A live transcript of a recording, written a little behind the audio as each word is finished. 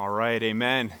right,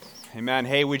 amen. Amen.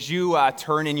 Hey, would you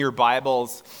turn in your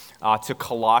Bibles to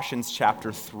Colossians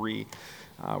chapter 3?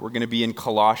 We're going to be in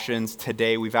Colossians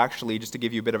today. We've actually, just to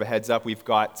give you a bit of a heads up, we've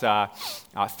got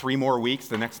 3 more weeks.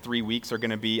 The next 3 weeks are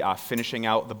going to be finishing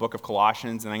out the book of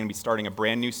Colossians, and I'm going to be starting a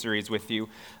brand new series with you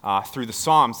through the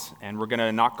Psalms, and we're going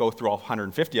to not go through all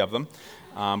 150 of them.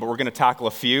 But we're going to tackle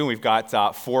a few. We've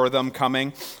got 4 of them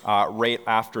coming right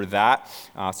after that.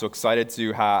 So excited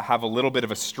to have a little bit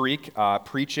of a streak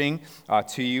preaching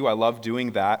to you. I love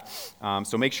doing that.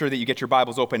 So make sure that you get your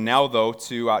Bibles open now, though,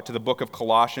 to the book of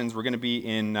Colossians. We're going to be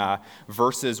in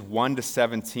verses 1 to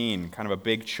 17, kind of a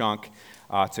big chunk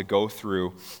to go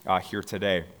through here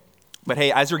today. But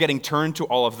hey, as you're getting turned to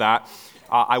all of that,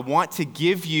 I want to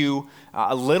give you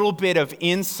a little bit of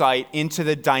insight into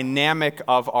the dynamic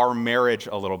of our marriage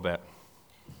a little bit.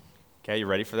 Okay, you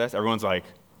ready for this? Everyone's like,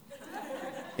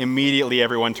 immediately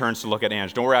everyone turns to look at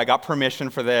Ange. Don't worry, I got permission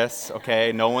for this,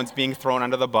 okay? No one's being thrown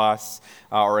under the bus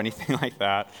or anything like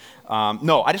that.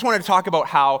 No, I just wanted to talk about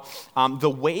how the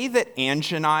way that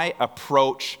Ange and I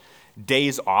approach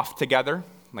days off together,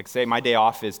 like say my day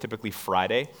off is typically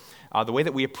Friday, the way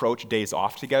that we approach days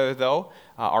off together, though,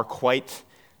 are quite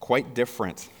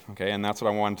different, okay? And that's what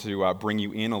I wanted to bring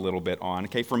you in a little bit on.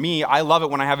 Okay, for me, I love it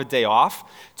when I have a day off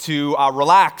to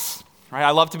relax, right?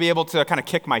 I love to be able to kind of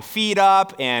kick my feet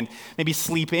up and maybe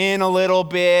sleep in a little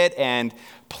bit and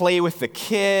play with the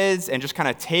kids and just kind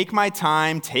of take my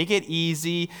time, take it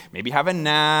easy, maybe have a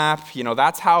nap. You know,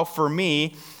 that's how, for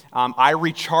me, I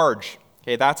recharge.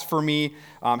 Okay, that's for me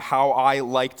how I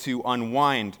like to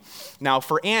unwind. Now,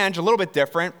 for Ange, a little bit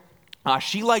different.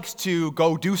 She likes to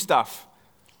go do stuff,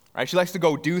 right? She likes to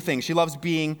go do things. She loves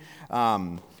being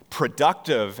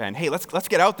productive. And hey, let's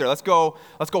get out there. Let's go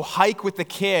hike with the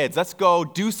kids. Let's go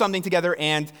do something together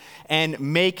and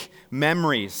make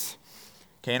memories.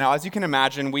 Okay, now as you can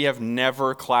imagine, we have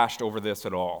never clashed over this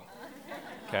at all.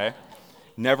 Okay.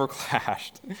 Never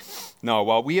clashed. No,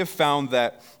 well, we have found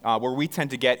that where we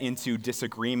tend to get into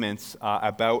disagreements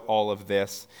about all of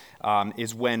this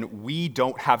is when we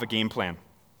don't have a game plan.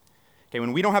 Okay,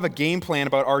 when we don't have a game plan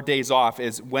about our days off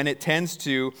is when it tends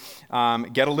to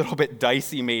get a little bit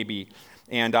dicey maybe.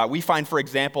 And we find, for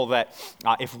example, that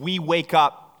if we wake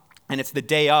up and it's the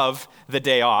day of the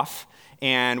day off,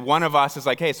 and one of us is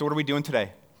like, hey, so what are we doing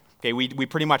today? Okay, we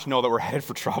pretty much know that we're headed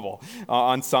for trouble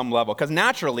on some level. Because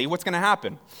naturally, what's going to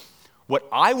happen? What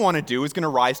I want to do is going to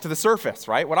rise to the surface,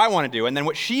 right? What I want to do. And then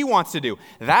what she wants to do,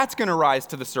 that's going to rise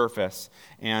to the surface.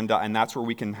 And that's where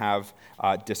we can have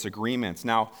disagreements.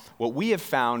 Now, what we have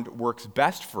found works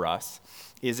best for us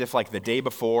is if like the day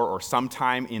before or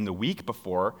sometime in the week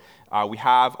before, we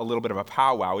have a little bit of a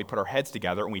powwow. We put our heads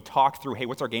together and we talk through, hey,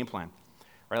 what's our game plan?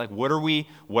 Right? Like, what are we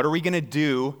going to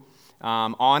do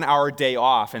on our day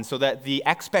off, and so that the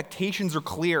expectations are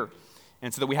clear,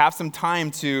 and so that we have some time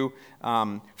to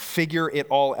figure it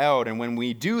all out. And when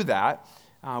we do that,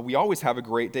 we always have a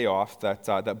great day off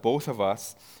that both of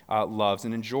us loves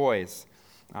and enjoys.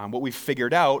 What we've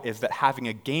figured out is that having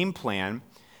a game plan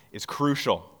is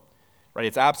crucial, right?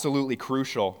 It's absolutely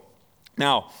crucial.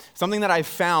 Now, something that I've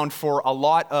found for a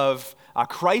lot of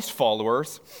Christ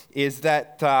followers is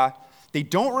that they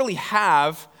don't really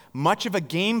have much of a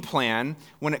game plan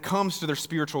when it comes to their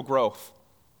spiritual growth.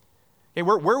 Okay,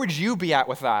 where would you be at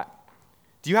with that?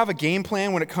 Do you have a game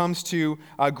plan when it comes to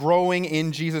growing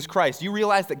in Jesus Christ? Do you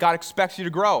realize that God expects you to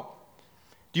grow?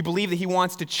 Do you believe that He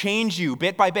wants to change you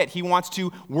bit by bit? He wants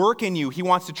to work in you. He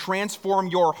wants to transform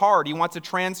your heart. He wants to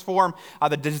transform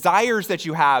the desires that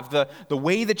you have, the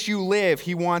way that you live.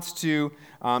 He wants to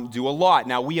do a lot.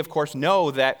 Now, we, of course,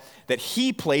 know that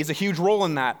He plays a huge role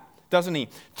in that, doesn't He?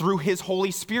 Through His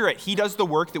Holy Spirit, He does the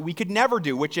work that we could never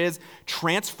do, which is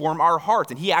transform our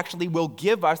hearts. And He actually will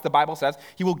give us, the Bible says,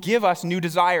 He will give us new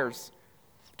desires,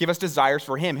 give us desires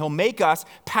for Him. He'll make us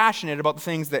passionate about the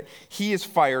things that He is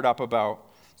fired up about.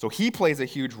 So He plays a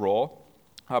huge role,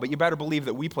 but you better believe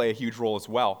that we play a huge role as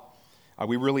well.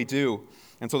 We really do.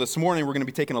 And so this morning, we're going to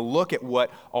be taking a look at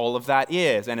what all of that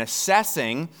is and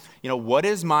assessing, what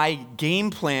is my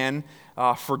game plan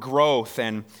for growth,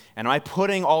 and am I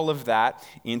putting all of that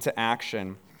into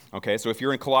action? Okay, so if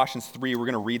you're in Colossians 3, we're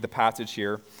going to read the passage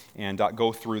here and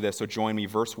go through this. So join me,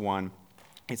 verse 1.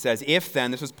 It says, if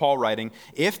then, this is Paul writing,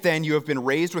 if then you have been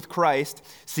raised with Christ,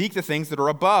 seek the things that are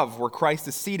above, where Christ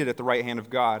is seated at the right hand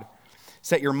of God.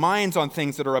 Set your minds on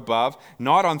things that are above,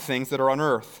 not on things that are on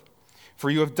earth. For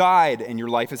you have died, and your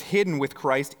life is hidden with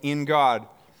Christ in God.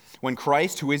 When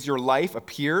Christ, who is your life,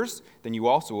 appears, then you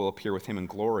also will appear with Him in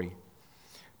glory.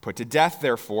 Put to death,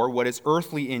 therefore, what is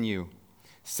earthly in you: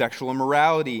 sexual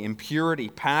immorality, impurity,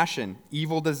 passion,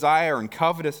 evil desire, and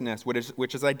covetousness,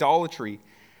 which is idolatry.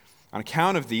 On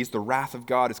account of these, the wrath of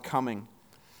God is coming.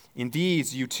 In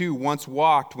these you too once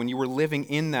walked when you were living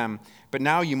in them, but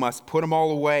now you must put them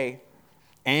all away.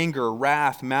 Anger,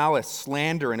 wrath, malice,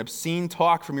 slander, and obscene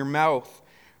talk from your mouth.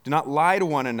 Do not lie to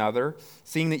one another,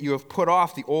 seeing that you have put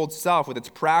off the old self with its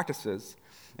practices,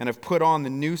 and have put on the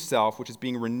new self, which is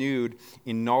being renewed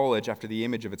in knowledge after the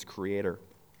image of its creator.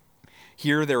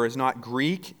 Here there is not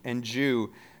Greek and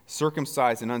Jew,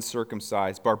 circumcised and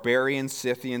uncircumcised, barbarian,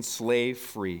 Scythian, slave,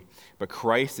 free, but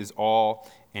Christ is all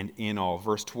and in all.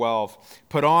 Verse 12,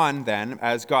 put on then,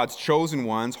 as God's chosen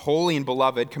ones, holy and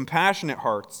beloved, compassionate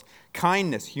hearts,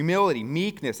 kindness, humility,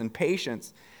 meekness, and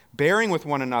patience, bearing with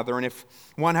one another, and if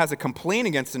one has a complaint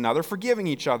against another, forgiving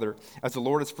each other. As the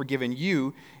Lord has forgiven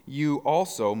you, you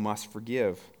also must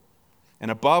forgive. And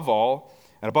above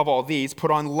all these, put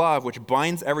on love, which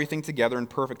binds everything together in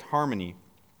perfect harmony.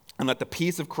 And let the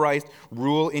peace of Christ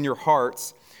rule in your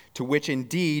hearts, to which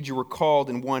indeed you were called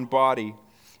in one body,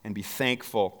 and be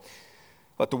thankful.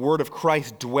 Let the word of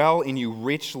Christ dwell in you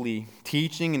richly,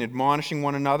 teaching and admonishing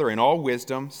one another in all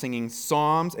wisdom, singing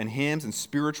psalms and hymns and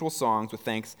spiritual songs with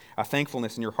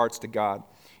thankfulness in your hearts to God.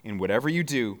 And whatever you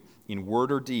do, in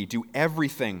word or deed, do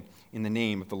everything in the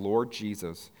name of the Lord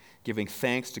Jesus, giving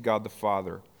thanks to God the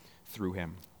Father through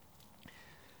him.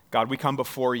 God, we come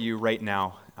before you right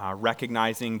now,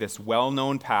 recognizing this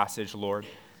well-known passage, Lord,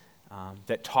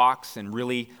 that talks and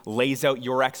really lays out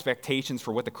your expectations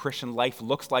for what the Christian life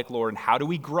looks like, Lord, and how do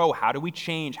we grow, how do we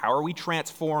change, how are we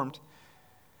transformed?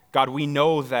 God, we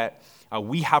know that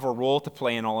we have a role to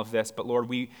play in all of this, but Lord,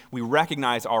 we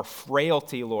recognize our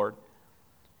frailty, Lord.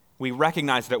 We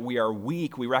recognize that we are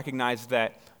weak. We recognize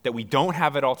that we don't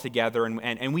have it all together,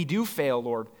 and we do fail,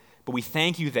 Lord. But we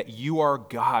thank you that you are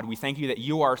God. We thank you that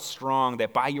you are strong,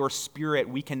 that by your Spirit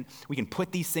we can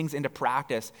put these things into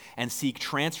practice and seek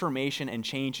transformation and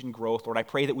change and growth. Lord, I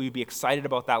pray that we would be excited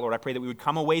about that, Lord. I pray that we would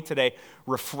come away today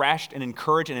refreshed and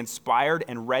encouraged and inspired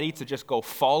and ready to just go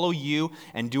follow you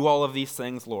and do all of these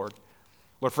things, Lord.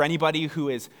 Lord, for anybody who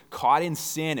is caught in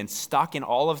sin and stuck in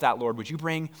all of that, Lord, would you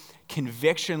bring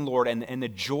conviction, Lord, and the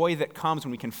joy that comes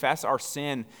when we confess our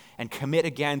sin and commit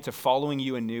again to following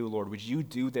you anew, Lord. Would you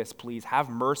do this, please? Have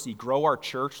mercy. Grow our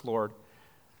church, Lord.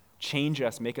 Change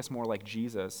us. Make us more like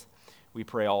Jesus. We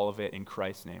pray all of it in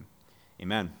Christ's name.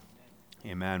 Amen.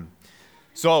 Amen.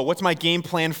 So, what's my game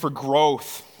plan for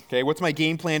growth? Okay, what's my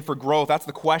game plan for growth? That's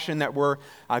the question that we're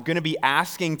going to be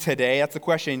asking today. That's the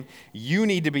question you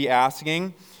need to be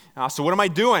asking. So what am I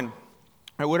doing?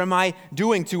 What am I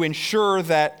doing to ensure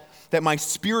that my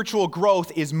spiritual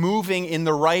growth is moving in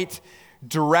the right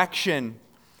direction?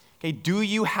 Okay, do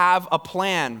you have a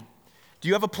plan? Do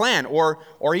you have a plan? Or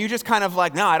are you just kind of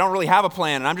like, no, I don't really have a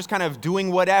plan, and I'm just kind of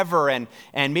doing whatever, and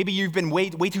maybe you've been way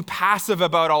too passive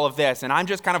about all of this, and I'm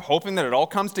just kind of hoping that it all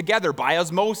comes together by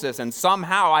osmosis, and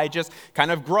somehow I just kind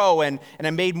of grow, and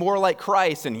I'm made more like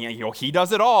Christ, and he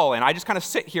does it all, and I just kind of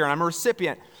sit here, and I'm a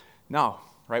recipient. No,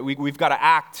 right? We've got to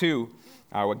act too.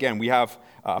 Again, we have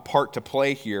a part to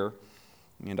play here,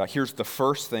 and here's the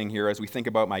first thing here as we think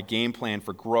about my game plan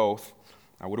for growth.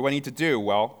 What do I need to do?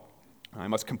 Well, I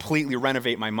must completely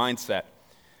renovate my mindset.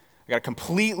 I got to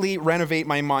completely renovate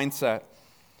my mindset.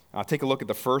 Take a look at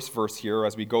the first verse here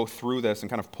as we go through this and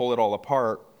kind of pull it all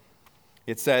apart.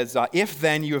 It says, if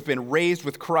then you have been raised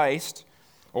with Christ,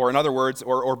 or in other words,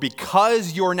 or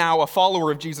because you're now a follower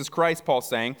of Jesus Christ, Paul's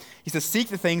saying, he says, seek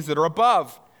the things that are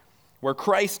above, where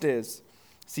Christ is,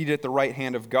 seated at the right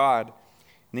hand of God. And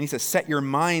then he says, set your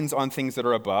minds on things that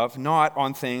are above, not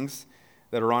on things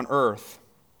that are on earth.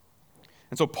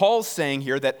 And so Paul's saying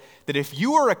here that if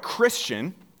you are a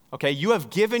Christian, okay, you have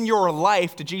given your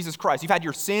life to Jesus Christ. You've had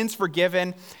your sins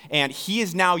forgiven, and he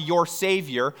is now your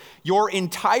Savior. Your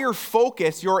entire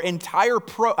focus, your entire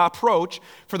approach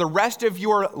for the rest of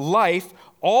your life,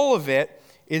 all of it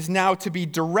is now to be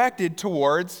directed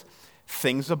towards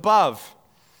things above.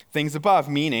 Things above,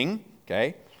 meaning,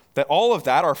 okay, that all of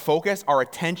that, our focus, our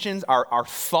attentions, our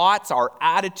thoughts, our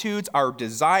attitudes, our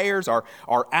desires,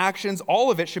 our actions, all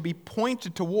of it should be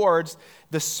pointed towards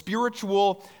the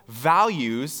spiritual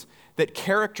values that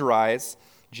characterize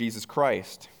Jesus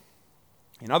Christ.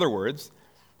 In other words,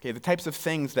 okay, the types of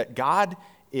things that God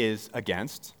is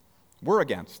against, we're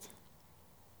against.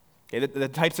 Okay, the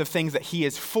types of things that he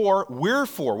is for, we're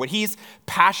for. What he's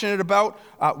passionate about,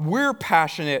 we're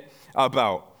passionate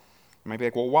about. You might be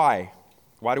like, well, why?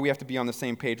 Why do we have to be on the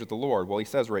same page with the Lord? Well, he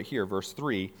says right here, verse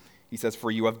 3, he says,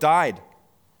 for you have died.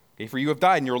 Okay, for you have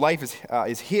died, and your life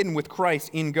is hidden with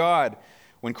Christ in God.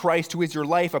 When Christ, who is your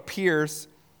life, appears,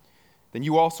 then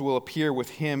you also will appear with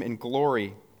him in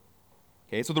glory.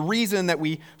 Okay, so the reason that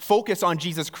we focus on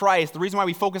Jesus Christ, the reason why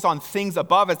we focus on things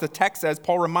above, as the text says,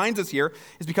 Paul reminds us here,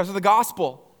 is because of the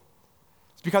gospel.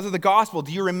 It's because of the gospel.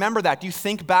 Do you remember that? Do you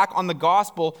think back on the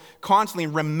gospel constantly,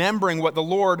 remembering what the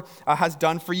Lord has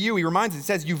done for you? He reminds us, he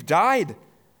says, you've died.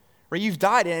 Right? You've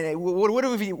died. And what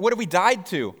have we died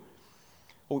to?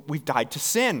 Well, we've died to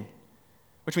sin,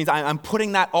 which means I'm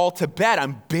putting that all to bed.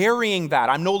 I'm burying that.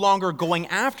 I'm no longer going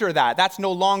after that. That's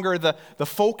no longer the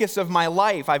focus of my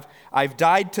life. I've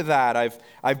died to that.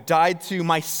 I've died to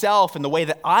myself and the way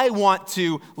that I want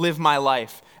to live my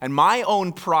life and my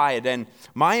own pride and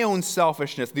my own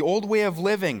selfishness, the old way of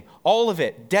living, all of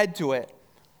it, dead to it.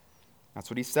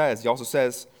 That's what he says. He also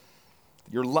says,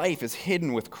 your life is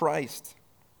hidden with Christ.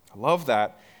 I love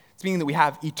that. It's meaning that we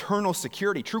have eternal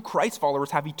security. True Christ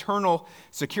followers have eternal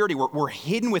security. We're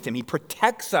hidden with him. He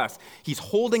protects us. He's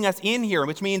holding us in here,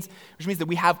 which means that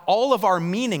we have all of our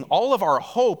meaning, all of our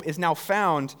hope is now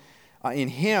found in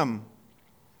him.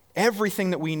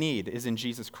 Everything that we need is in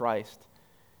Jesus Christ.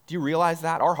 Do you realize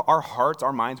that? Our hearts,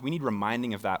 our minds, we need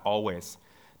reminding of that always.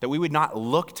 That we would not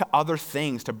look to other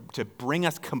things to bring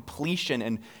us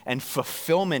completion and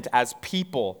fulfillment as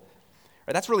people.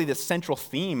 Right? That's really the central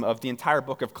theme of the entire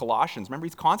book of Colossians. Remember,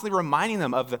 he's constantly reminding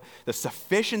them of the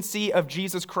sufficiency of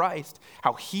Jesus Christ,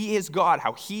 how he is God,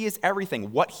 how he is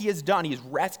everything, what he has done. He has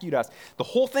rescued us. The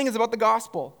whole thing is about the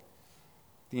gospel.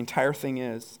 The entire thing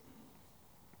is.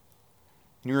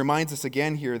 And he reminds us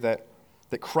again here that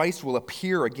Christ will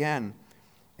appear again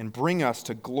and bring us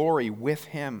to glory with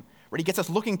him. Right? He gets us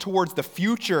looking towards the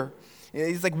future.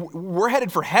 He's like, we're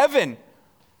headed for heaven.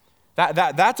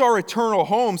 That's our eternal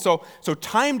home. So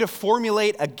time to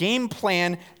formulate a game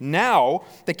plan now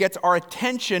that gets our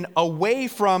attention away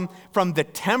from the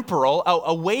temporal,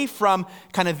 away from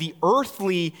kind of the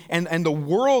earthly and the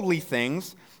worldly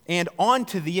things, and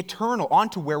onto the eternal,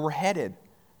 onto where we're headed.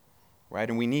 Right?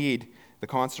 And we need the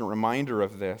constant reminder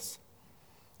of this.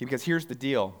 Because here's the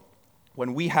deal.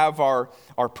 When we have our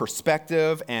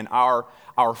perspective and our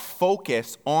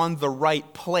focus on the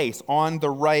right place, on the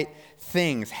right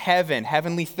things,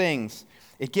 heavenly things,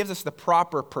 it gives us the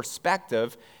proper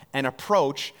perspective and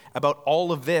approach about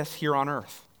all of this here on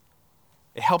earth.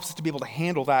 It helps us to be able to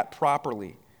handle that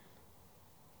properly.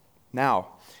 Now,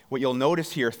 what you'll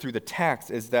notice here through the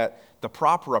text is that the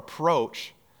proper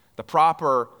approach, the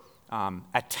proper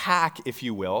attack, if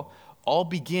you will, all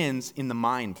begins in the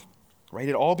mind, right?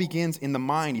 It all begins in the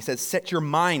mind. He says, set your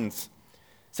minds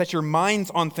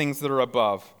on things that are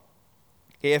above.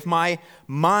 Okay, if my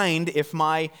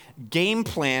game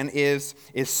plan is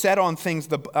set on things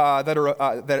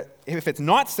that if it's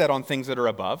not set on things that are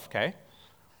above, okay,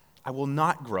 I will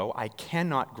not grow. I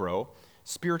cannot grow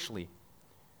spiritually.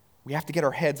 We have to get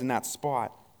our heads in that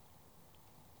spot.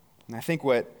 And I think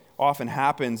what often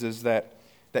happens is that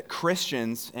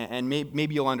Christians, and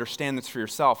maybe you'll understand this for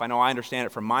yourself. I know I understand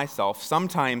it for myself.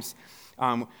 Sometimes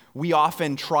we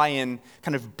often try and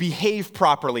kind of behave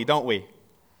properly, don't we?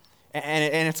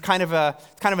 And it's kind of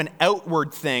an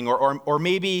outward thing, or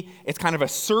maybe it's kind of a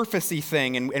surfacey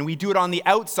thing, and we do it on the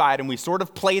outside, and we sort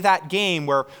of play that game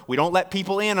where we don't let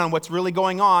people in on what's really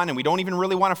going on, and we don't even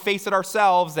really want to face it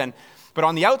ourselves. But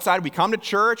on the outside, we come to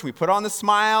church, we put on the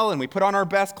smile, and we put on our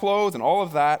best clothes, and all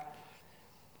of that.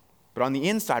 But on the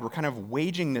inside, we're kind of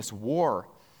waging this war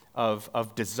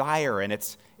of desire, and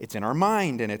it's in our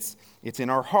mind, and it's in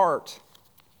our heart.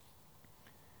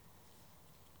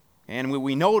 And what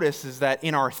we notice is that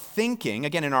in our thinking,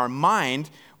 again, in our mind,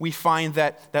 we find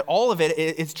that all of it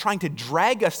is trying to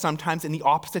drag us sometimes in the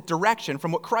opposite direction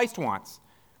from what Christ wants.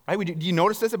 Right? Do you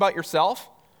notice this about yourself?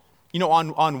 You know,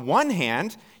 on one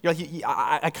hand, you're like,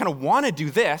 I kind of want to do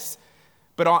this,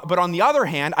 but on the other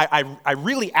hand, I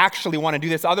really actually want to do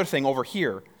this other thing over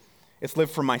here. It's live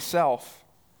for myself.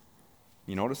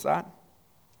 You notice that?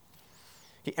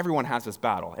 Okay, everyone has this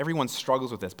battle. Everyone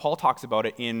struggles with this. Paul talks about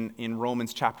it in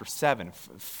Romans chapter 7.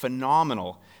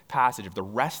 Phenomenal passage of the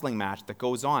wrestling match that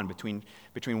goes on between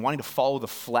wanting to follow the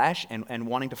flesh and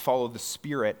wanting to follow the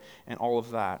Spirit and all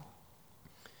of that.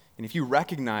 And if you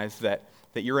recognize that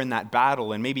you're in that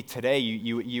battle, and maybe today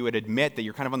you would admit that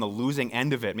you're kind of on the losing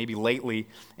end of it, maybe lately,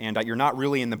 and you're not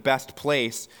really in the best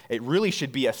place, it really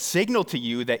should be a signal to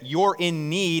you that you're in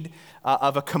need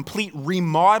of a complete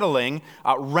remodeling,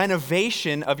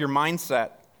 renovation of your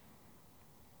mindset.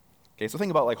 Okay, so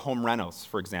think about like home renos,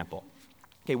 for example.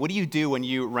 Okay, what do you do when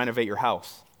you renovate your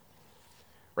house?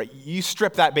 Right, you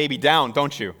strip that baby down,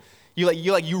 don't you?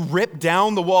 You rip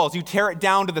down the walls, you tear it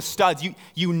down to the studs,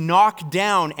 you knock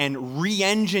down and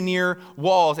re-engineer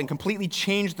walls and completely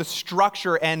change the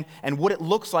structure and what it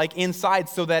looks like inside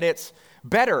so that it's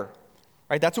better.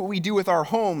 Right? That's what we do with our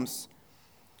homes.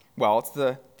 Well, it's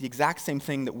the exact same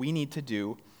thing that we need to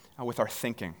do with our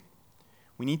thinking.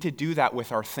 We need to do that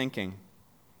with our thinking.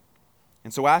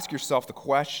 And so ask yourself the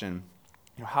question,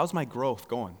 how's my growth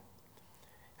going?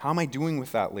 How am I doing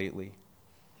with that lately?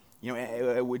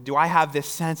 Do I have this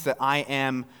sense that I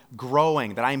am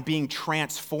growing, that I'm being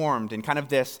transformed in kind of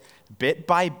this bit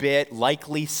by bit,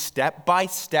 likely step by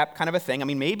step kind of a thing? I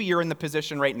mean, maybe you're in the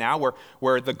position right now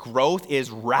where the growth is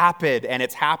rapid and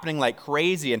it's happening like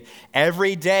crazy. And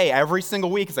every day, every single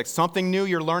week, it's like something new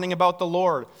you're learning about the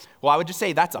Lord. Well, I would just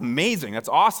say that's amazing. That's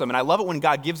awesome. And I love it when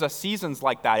God gives us seasons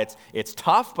like that. It's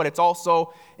tough, but it's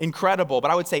also incredible. But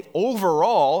I would say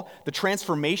overall, the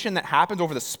transformation that happens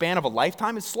over the span of a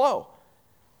lifetime is slow.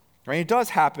 Right? It does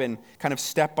happen kind of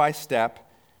step by step,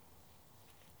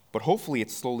 but hopefully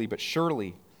it's slowly but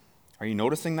surely. Are you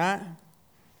noticing that?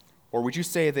 Or would you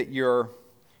say that you're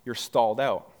stalled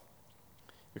out?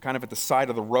 You're kind of at the side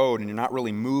of the road and you're not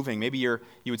really moving. Maybe you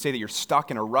would say that you're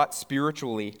stuck in a rut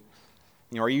spiritually.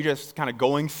 Are you just kind of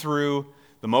going through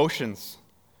the motions,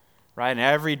 right? And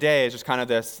every day is just kind of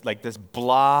this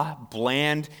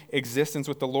bland existence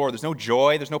with the Lord. There's no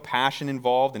joy, there's no passion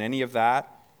involved in any of that.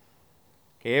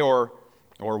 Okay, or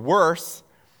worse,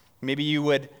 maybe you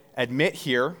would admit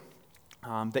here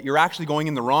that you're actually going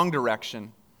in the wrong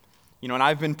direction. And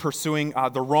I've been pursuing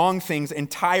the wrong things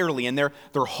entirely, and they're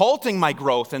halting my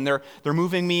growth, and they're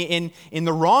moving me in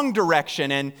the wrong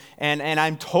direction, and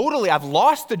I've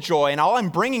lost the joy, and all I'm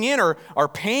bringing in are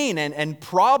pain and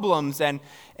problems, and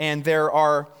there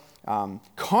are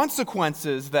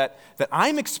consequences that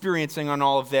I'm experiencing on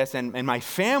all of this, and my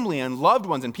family and loved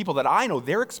ones and people that I know,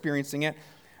 they're experiencing it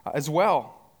as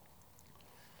well.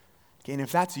 Okay, and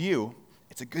if that's you,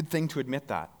 it's a good thing to admit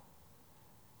that.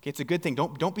 Okay, it's a good thing.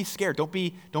 Don't be scared. Don't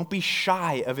be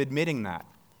shy of admitting that.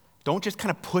 Don't just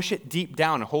kind of push it deep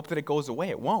down and hope that it goes away.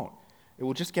 It won't. It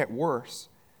will just get worse.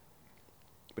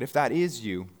 But if that is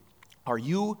you, are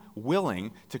you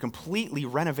willing to completely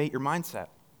renovate your mindset?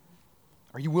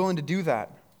 Are you willing to do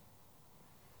that?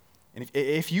 And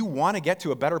if you want to get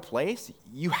to a better place,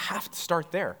 you have to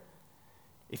start there.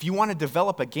 If you want to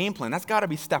develop a game plan, that's got to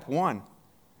be step one.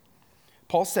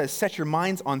 Paul says, set your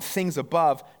minds on things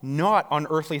above, not on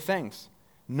earthly things.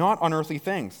 Not on earthly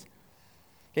things.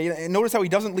 Okay, notice how he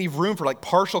doesn't leave room for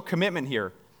partial commitment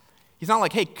here. He's not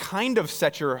like, hey, kind of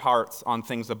set your hearts on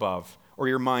things above or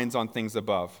your minds on things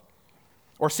above.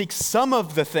 Or seek some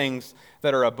of the things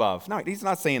that are above. No, he's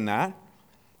not saying that.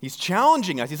 He's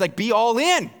challenging us. He's like, be all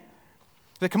in.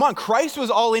 He's like, come on, Christ was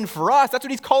all in for us. That's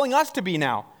what he's calling us to be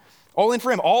now. All in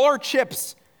for him. All our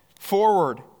chips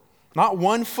forward. Not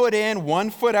 1 foot in, 1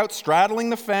 foot out, straddling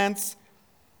the fence.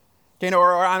 Okay,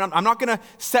 or I'm not going to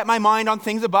set my mind on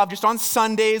things above just on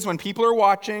Sundays when people are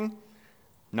watching.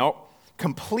 No,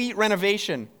 complete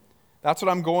renovation. That's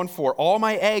what I'm going for. All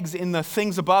my eggs in the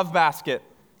things above basket.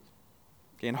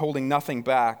 Okay, and holding nothing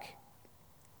back.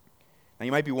 Now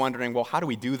you might be wondering, well, how do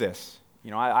we do this?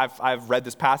 I've read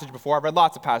this passage before. I've read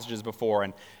lots of passages before,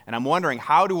 and I'm wondering,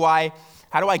 how do I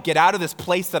get out of this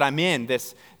place that I'm in,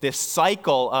 this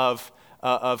cycle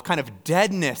of kind of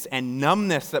deadness and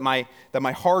numbness that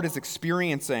my heart is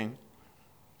experiencing?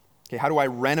 Okay, how do I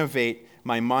renovate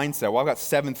my mindset? Well, I've got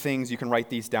 7 things. You can write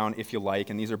these down if you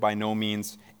like, and these are by no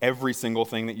means every single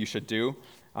thing that you should do,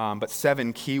 but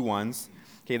 7 key ones.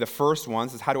 Okay, the first one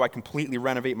is, how do I completely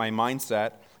renovate my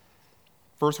mindset?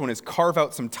 First one is, carve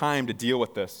out some time to deal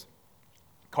with this.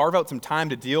 Carve out some time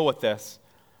to deal with this.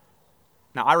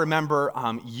 Now, I remember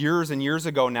years and years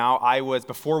ago now,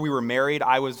 before we were married,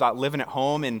 I was living at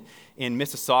home in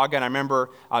Mississauga, and I remember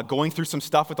going through some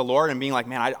stuff with the Lord and being like,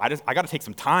 man, I got to take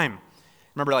some time.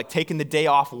 I remember taking the day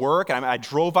off work, and I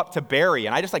drove up to Barrie,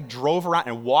 and I just drove around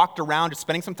and walked around, just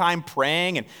spending some time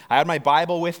praying, and I had my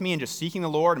Bible with me and just seeking the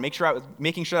Lord and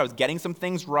making sure I was getting some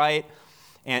things right.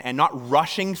 And not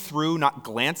rushing through, not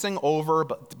glancing over,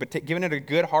 but giving it a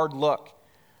good hard look.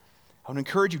 I would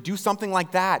encourage you, do something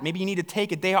like that. Maybe you need to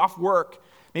take a day off work.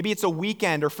 Maybe it's a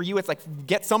weekend, or for you, it's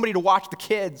get somebody to watch the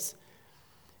kids.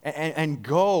 And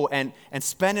go and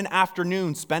spend an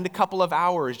afternoon, spend a couple of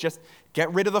hours, just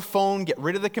get rid of the phone, get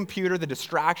rid of the computer, the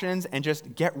distractions, and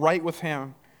just get right with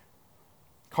him.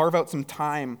 Carve out some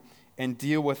time and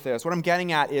deal with this. What I'm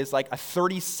getting at is a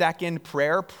 30-second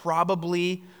prayer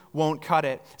probably won't cut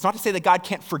it. It's not to say that God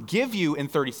can't forgive you in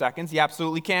 30 seconds. He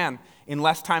absolutely can, in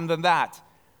less time than that.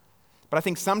 But I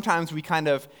think sometimes we kind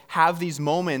of have these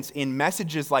moments in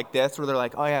messages like this where they're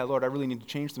like, oh yeah, Lord, I really need to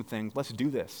change some things. Let's do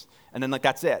this. And then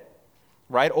that's it,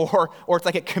 right? Or it's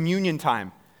at communion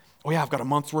time. Oh yeah, I've got a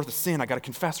month's worth of sin I got to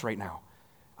confess right now.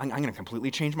 I'm going to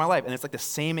completely change my life. And it's the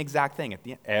same exact thing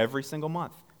every single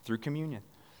month through communion.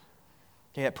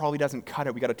 Okay, that probably doesn't cut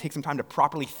it. We got to take some time to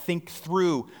properly think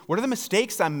through, what are the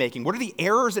mistakes I'm making? What are the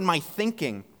errors in my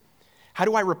thinking? How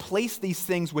do I replace these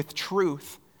things with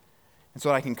truth? And so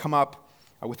that I can come up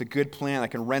with a good plan, I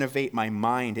can renovate my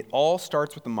mind. It all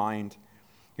starts with the mind.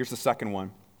 Here's the second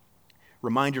one.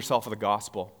 Remind yourself of the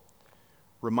gospel.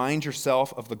 Remind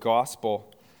yourself of the gospel.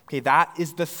 Okay, that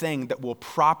is the thing that will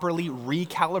properly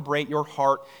recalibrate your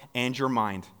heart and your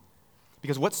mind.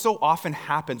 Because what so often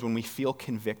happens when we feel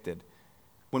convicted,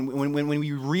 when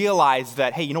we realize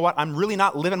that, hey, you know what, I'm really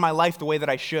not living my life the way that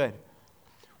I should.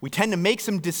 We tend to make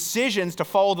some decisions to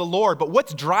follow the Lord, but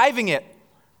what's driving it?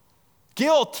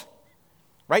 Guilt,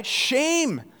 right?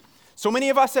 Shame. So many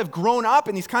of us have grown up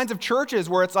in these kinds of churches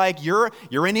where it's like, you're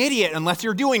an idiot unless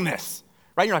you're doing this,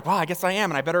 right? You're like, well, I guess I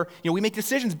am, and I better, we make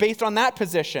decisions based on that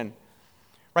position,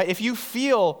 right? If you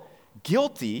feel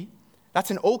guilty, that's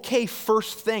an okay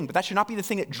first thing, but that should not be the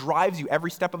thing that drives you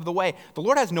every step of the way. The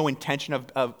Lord has no intention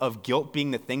of guilt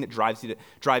being the thing that drives you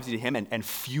to Him and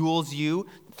fuels you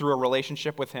through a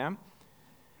relationship with Him.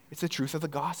 It's the truth of the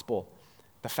gospel.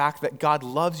 The fact that God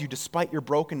loves you despite your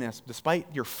brokenness, despite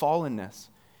your fallenness.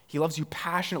 He loves you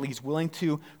passionately. He's willing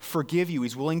to forgive you.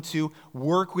 He's willing to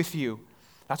work with you.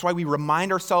 That's why we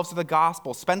remind ourselves of the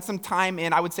gospel. Spend some time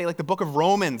in, I would say, like the book of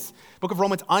Romans. The book of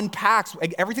Romans unpacks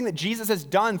everything that Jesus has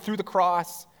done through the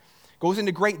cross. Goes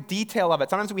into great detail of it.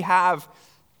 Sometimes we have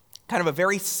kind of a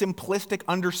very simplistic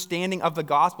understanding of the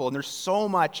gospel, and there's so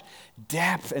much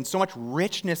depth and so much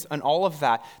richness in all of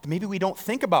that maybe we don't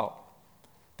think about,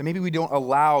 that maybe we don't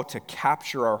allow to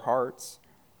capture our hearts.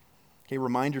 Okay,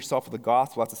 remind yourself of the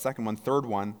gospel. That's the second one. Third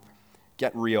one,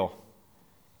 get real.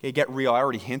 Okay, get real. I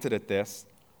already hinted at this.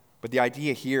 But the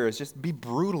idea here is just be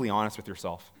brutally honest with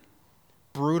yourself.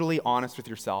 Brutally honest with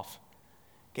yourself.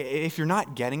 Okay, if you're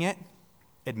not getting it,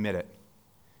 admit it.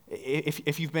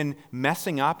 If you've been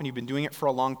messing up and you've been doing it for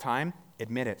a long time,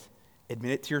 admit it.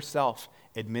 Admit it to yourself.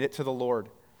 Admit it to the Lord.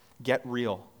 Get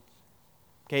real.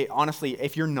 Okay, honestly,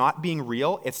 if you're not being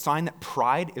real, it's a sign that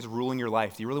pride is ruling your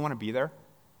life. Do you really want to be there?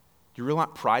 Do you really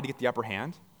want pride to get the upper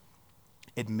hand?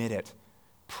 Admit it.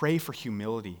 Pray for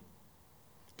humility.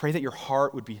 Pray that your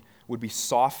heart would be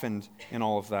softened in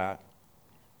all of that.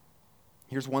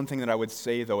 Here's one thing that I would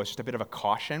say, though. It's just a bit of a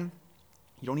caution.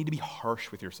 You don't need to be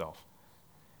harsh with yourself.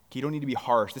 You don't need to be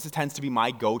harsh. This tends to be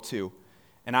my go-to.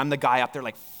 And I'm the guy up there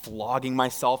like flogging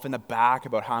myself in the back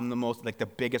about how I'm the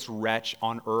biggest wretch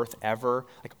on earth ever.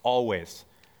 Like always.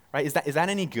 Right? Is that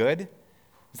any good?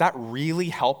 Does that really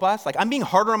help us? Like I'm being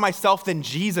harder on myself than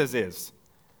Jesus is.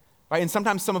 Right? And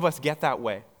sometimes some of us get that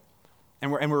way.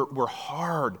 And we're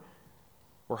hard.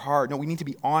 We're hard. No, we need to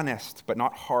be honest, but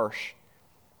not harsh.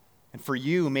 And for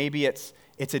you, maybe it's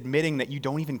admitting that you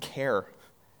don't even care.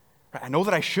 I know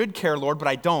that I should care, Lord, but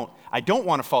I don't. I don't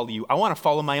want to follow you. I want to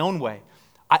follow my own way.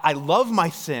 I love my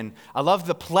sin. I love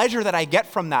the pleasure that I get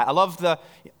from that.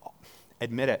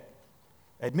 Admit it.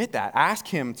 Admit that. Ask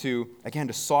Him to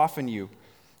soften you.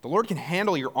 The Lord can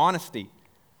handle your honesty.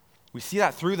 We see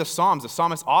that through the Psalms. The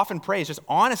psalmist often prays just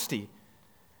honesty.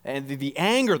 And the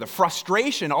anger, the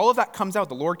frustration, all of that comes out.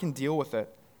 The Lord can deal with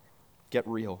it. Get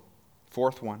real.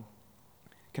 Fourth one,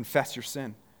 confess your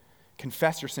sin.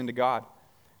 Confess your sin to God.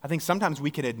 I think sometimes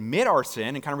we can admit our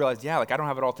sin and kind of realize, I don't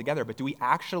have it all together, but do we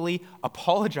actually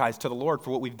apologize to the Lord for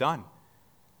what we've done?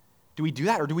 Do we do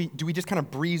that, or do we just kind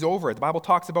of breeze over it? The Bible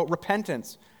talks about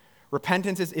repentance.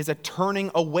 Repentance is a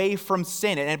turning away from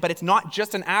sin, but it's not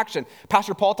just an action.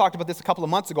 Pastor Paul talked about this a couple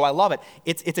of months ago. I love it.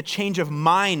 It's a change of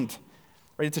mind.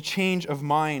 Right? It's a change of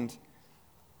mind.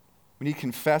 We need to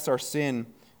confess our sin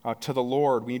to the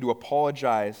Lord. We need to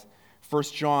apologize. 1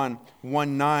 John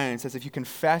 1:9 says, if you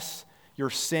confess your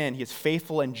sin, He is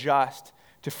faithful and just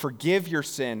to forgive your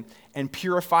sin and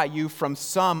purify you from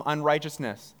some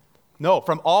unrighteousness. No,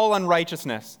 from all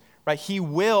unrighteousness. Right? He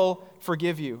will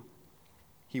forgive you.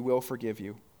 He will forgive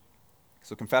you.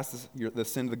 So confess the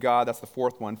sin to God. That's the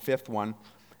fourth one. Fifth one,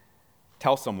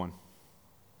 tell someone.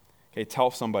 Okay,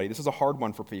 tell somebody. This is a hard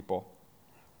one for people.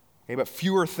 Okay, but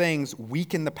fewer things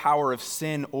weaken the power of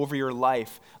sin over your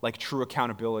life like true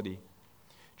accountability.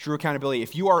 True accountability.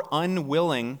 If you are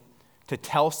unwilling to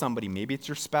tell somebody, maybe it's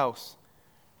your spouse,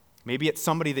 maybe it's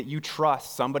somebody that you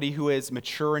trust, somebody who is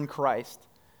mature in Christ.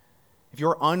 If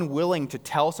you're unwilling to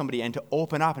tell somebody and to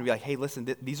open up and be like, hey,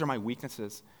 listen, these are my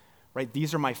weaknesses, right?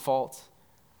 These are my faults.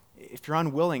 If you're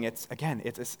unwilling, it's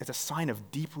a sign of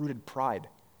deep-rooted pride.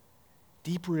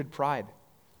 Deep-rooted pride.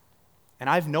 And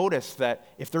I've noticed that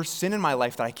if there's sin in my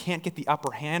life that I can't get the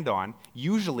upper hand on,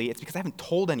 usually it's because I haven't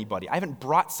told anybody. I haven't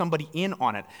brought somebody in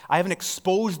on it. I haven't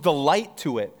exposed the light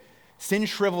to it. Sin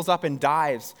shrivels up and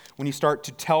dies when you start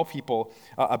to tell people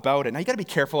about it. Now, you got to be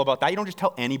careful about that. You don't just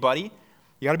tell anybody.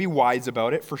 You got to be wise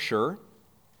about it for sure.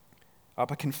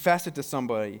 But confess it to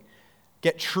somebody.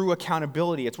 Get true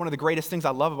accountability. It's one of the greatest things I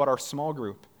love about our small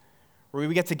group, where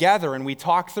we get together and we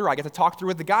talk through. I get to talk through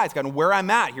with the guys, kind of where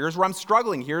I'm at. Here's where I'm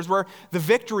struggling. Here's where the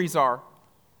victories are.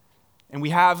 And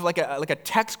we have like a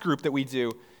text group that we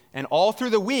do. And all through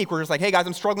the week, we're just like, hey guys,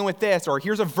 I'm struggling with this, or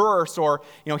here's a verse, or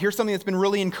here's something that's been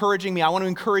really encouraging me. I want to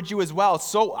encourage you as well.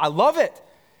 So I love it.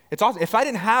 It's awesome. If I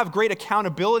didn't have great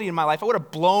accountability in my life, I would have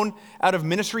blown out of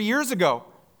ministry years ago.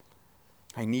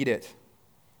 I need it.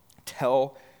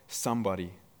 Tell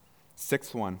somebody.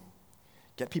 Sixth one,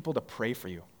 get people to pray for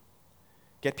you.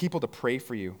 Get people to pray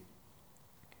for you.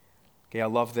 Okay, I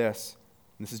love this.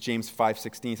 And this is James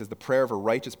 5:16. It says, the prayer of a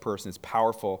righteous person is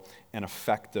powerful and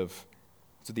effective.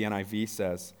 That's what the NIV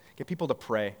says. Get people to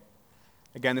pray.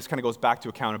 Again, this kind of goes back to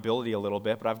accountability a little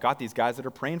bit, but I've got these guys that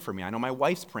are praying for me. I know my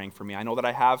wife's praying for me. I know that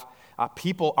I have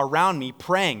people around me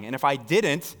praying, and if I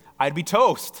didn't, I'd be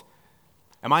toast.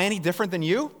 Am I any different than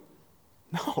you?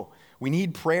 No. We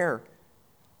need prayer.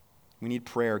 We need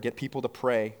prayer. Get people to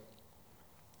pray.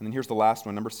 And then here's the last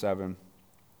one, number 7.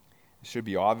 It should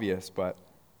be obvious, but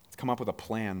let's come up with a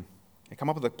plan. Come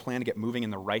up with a plan to get moving in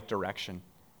the right direction.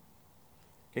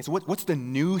 Okay, so what's the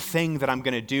new thing that I'm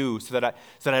going to do so that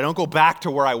I don't go back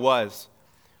to where I was?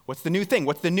 What's the new thing?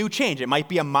 What's the new change? It might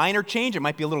be a minor change. It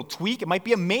might be a little tweak. It might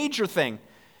be a major thing.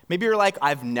 Maybe you're like,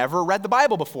 I've never read the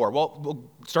Bible before. Well, we'll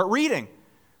start reading.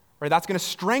 Right? That's going to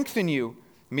strengthen you.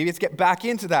 Maybe it's get back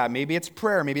into that. Maybe it's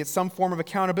prayer. Maybe it's some form of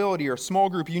accountability or small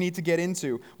group you need to get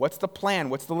into. What's the plan?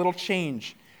 What's the little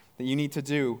change that you need to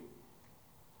do?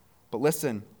 But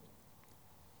listen,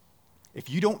 if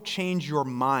you don't change your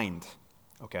mind,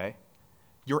 okay,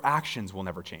 your actions will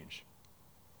never change.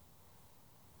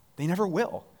 They never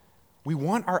will. We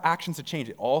want our actions to change.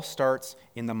 It all starts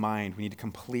in the mind. We need to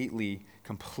completely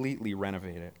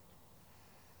renovate it.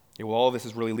 Okay, well, all of this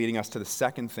is really leading us to the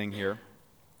second thing here.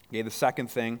 Okay, the second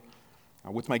thing,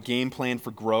 what's my game plan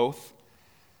for growth?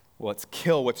 Well, it's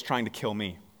kill what's trying to kill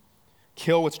me.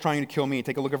 Kill what's trying to kill me.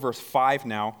 Take a look at verse 5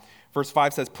 now. Verse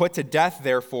 5 says, put to death,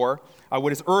 therefore,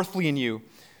 what is earthly in you,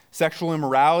 sexual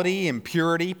immorality,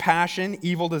 impurity, passion,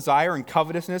 evil desire, and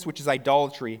covetousness, which is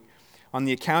idolatry. On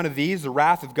the account of these, the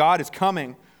wrath of God is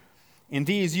coming. In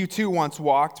these you too once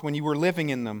walked when you were living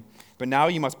in them, but now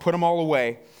you must put them all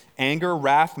away. Anger,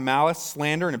 wrath, malice,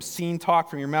 slander, and obscene talk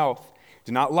from your mouth.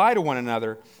 Do not lie to one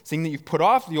another, seeing that you've put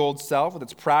off the old self with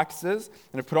its practices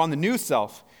and have put on the new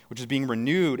self, which is being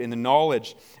renewed in the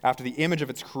knowledge after the image of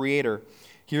its creator.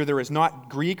 Here there is not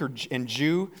Greek and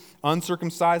Jew,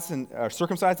 circumcised and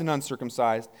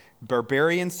uncircumcised,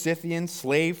 barbarian, Scythian,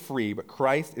 slave, free, but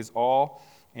Christ is all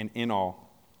and in all.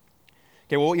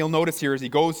 Okay, well, what you'll notice here is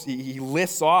he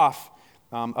lists off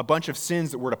a bunch of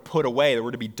sins that we're to put away, that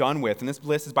we're to be done with. And this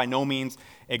list is by no means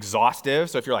exhaustive.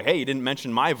 So if you're like, hey, you didn't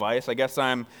mention my vice, I guess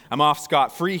I'm off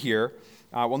scot-free here.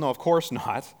 Well, no, of course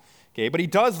not. Okay, but he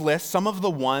does list some of the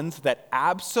ones that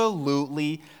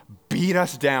absolutely beat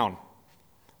us down.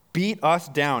 Beat us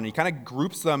down. He kind of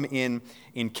groups them in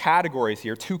categories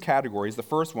here, 2 categories. The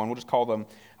first one, we'll just call them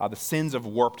the sins of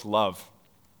warped love.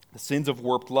 The sins of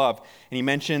warped love. And he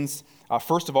mentions,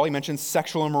 first of all, he mentions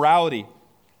sexual immorality.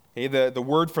 Okay, the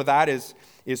word for that is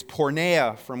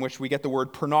porneia, from which we get the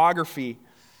word pornography.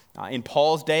 In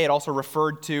Paul's day, it also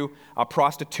referred to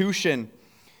prostitution.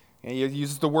 And he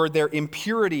uses the word there,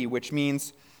 impurity, which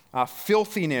means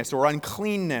filthiness or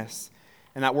uncleanness.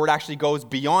 And that word actually goes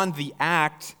beyond the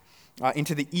act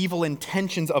into the evil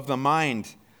intentions of the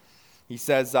mind. He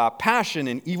says passion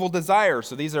and evil desire.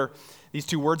 So these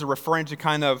 2 words are referring to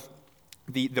kind of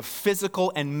the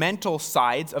physical and mental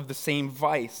sides of the same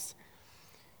vice.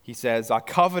 He says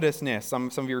covetousness. Some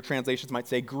of your translations might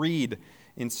say greed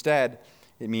instead.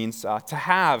 It means to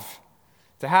have.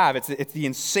 To have. It's the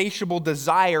insatiable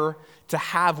desire to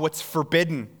have what's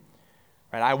forbidden.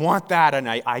 Right? I want that and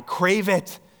I crave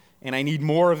it and I need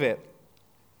more of it.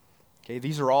 Okay,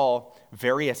 these are all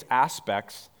various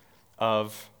aspects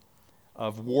of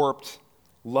warped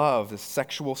love, the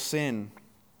sexual sin.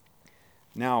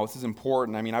 Now, this is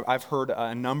important. I mean, I've heard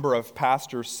a number of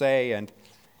pastors say, and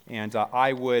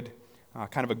I would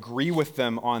kind of agree with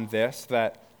them on this,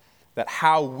 that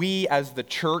how we as the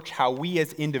church, how we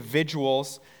as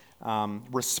individuals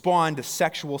respond to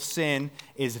sexual sin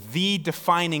is the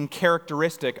defining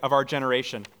characteristic of our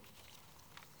generation.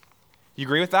 You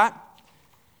agree with that?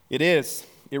 It is.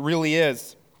 It really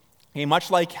is. Okay, much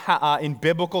like in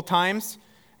biblical times,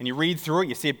 and you read through it,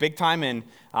 you see it big time in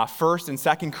 1st and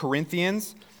 2nd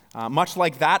Corinthians. Much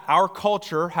like that, our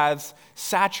culture has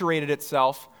saturated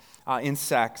itself in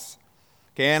sex.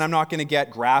 Okay, and I'm not going to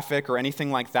get graphic or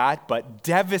anything like that, but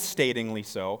devastatingly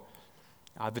so.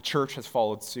 the church has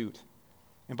followed suit.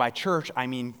 And by church, I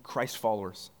mean Christ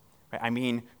followers. Right? I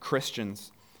mean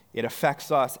Christians. It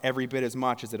affects us every bit as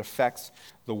much as it affects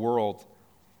the world.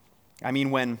 I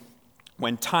mean, when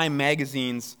Time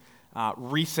Magazine's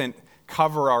recent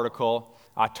cover article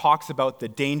talks about the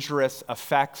dangerous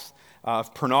effects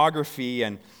of pornography,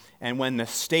 and when the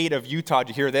state of Utah, did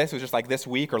you hear this? It was just like this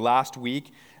week or last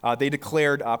week, they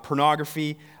declared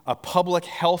pornography a public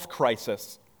health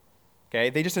crisis. Okay,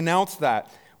 they just announced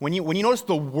that. When you notice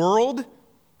the world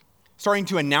starting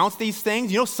to announce these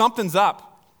things, you know something's up.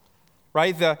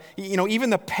 Right? Even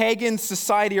the pagan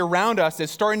society around us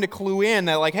is starting to clue in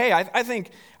that, like, hey, I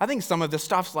think some of this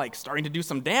stuff's like starting to do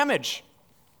some damage.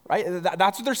 Right?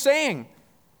 That's what they're saying.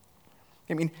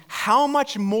 I mean, how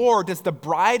much more does the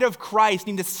bride of Christ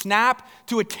need to snap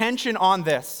to attention on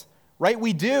this? Right?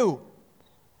 We do.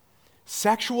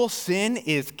 Sexual sin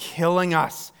is killing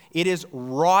us. It is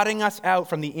rotting us out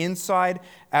from the inside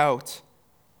out.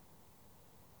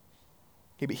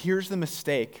 Okay, but here's the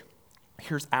mistake.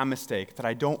 Here's a mistake that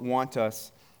I don't want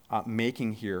us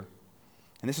making here.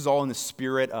 And this is all in the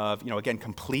spirit of, again,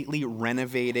 completely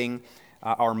renovating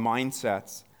our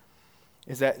mindsets.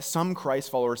 Is that some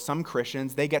Christ followers, some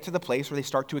Christians, they get to the place where they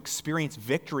start to experience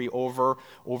victory over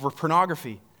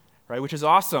pornography, right? Which is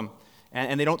awesome.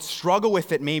 And they don't struggle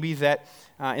with it maybe that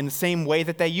in the same way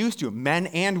that they used to. Men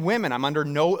and women. I'm under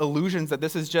no illusions that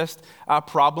this is just a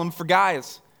problem for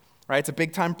guys, right? It's a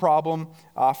big-time problem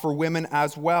for women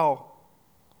as well.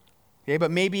 Okay,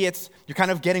 but maybe you're kind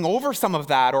of getting over some of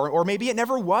that, or maybe it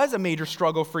never was a major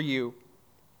struggle for you.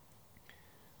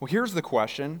 Well, here's the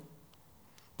question.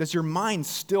 Does your mind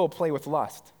still play with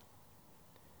lust?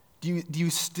 Do you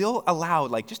still allow,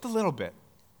 just a little bit?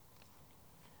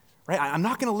 Right? I'm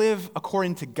not going to live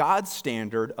according to God's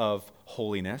standard of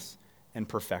holiness and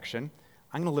perfection.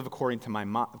 I'm going to live according to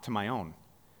my own.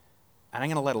 And I'm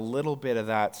going to let a little bit of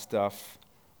that stuff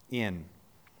in.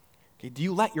 Okay, do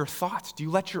you let your thoughts, do you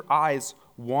let your eyes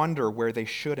wander where they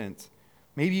shouldn't?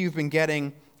 Maybe you've been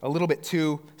getting a little bit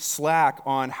too slack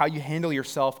on how you handle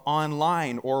yourself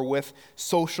online or with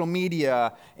social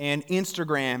media and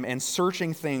Instagram and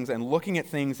searching things and looking at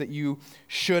things that you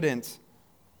shouldn't.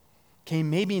 Okay,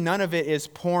 maybe none of it is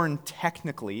porn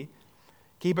technically.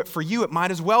 Okay, but for you it might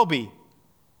as well be.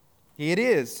 It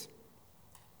is.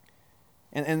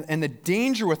 And the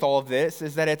danger with all of this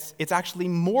is that it's actually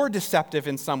more deceptive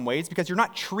in some ways because you're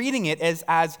not treating it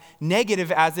as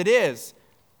negative as it is.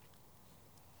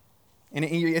 And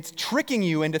it's tricking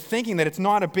you into thinking that it's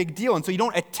not a big deal. And so you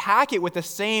don't attack it with the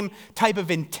same type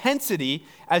of intensity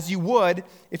as you would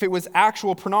if it was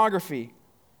actual pornography.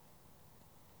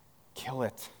 Kill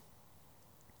it.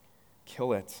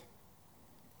 Kill it.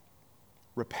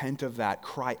 Repent of that.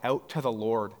 Cry out to the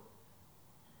Lord.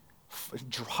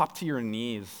 Drop to your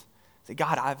knees. Say,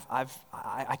 God,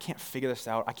 I can't figure this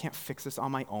out. I can't fix this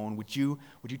on my own. Would you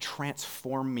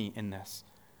transform me in this?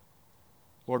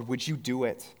 Lord, would you do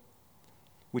it?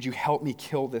 Would you help me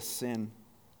kill this sin?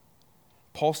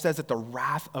 Paul says that the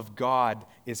wrath of God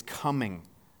is coming.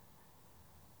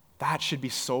 That should be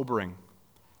sobering.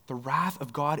 The wrath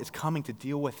of God is coming to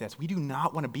deal with this. We do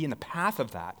not want to be in the path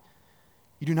of that.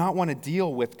 You do not want to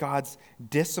deal with God's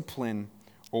discipline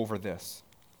over this.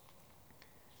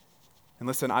 And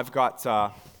listen, I've got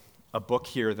a book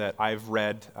here that I've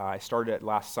read. I started it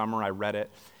last summer. I read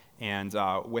it. And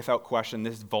without question,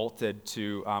 this vaulted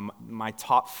to my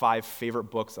top 5 favorite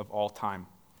books of all time.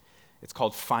 It's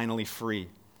called Finally Free.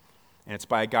 And it's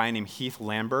by a guy named Heath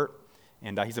Lambert.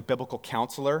 And he's a biblical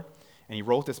counselor. And he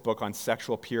wrote this book on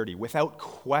sexual purity. Without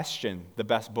question, the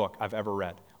best book I've ever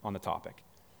read on the topic.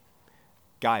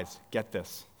 Guys, get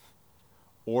this.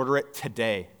 Order it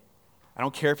today. I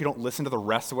don't care if you don't listen to the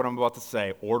rest of what I'm about to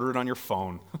say. Order it on your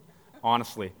phone.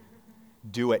 Honestly.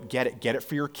 Do it. Get it. Get it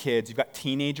for your kids. You've got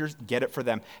teenagers. Get it for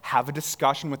them. Have a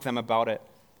discussion with them about it.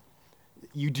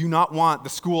 You do not want the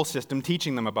school system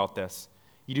teaching them about this.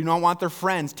 You do not want their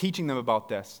friends teaching them about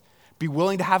this. Be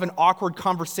willing to have an awkward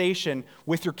conversation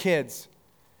with your kids.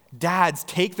 Dads,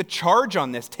 take the charge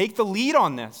on this. Take the lead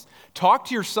on this. Talk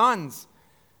to your sons.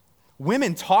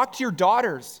 Women, talk to your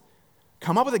daughters.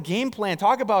 Come up with a game plan.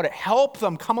 Talk about it. Help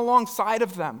them. Come alongside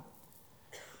of them.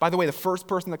 By the way, the first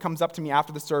person that comes up to me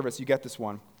after the service, you get this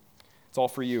one. It's all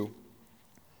for you.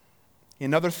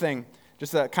 Another thing,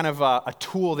 just a kind of a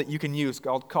tool that you can use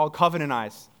called Covenant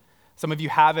Eyes. Some of you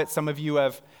have it. Some of you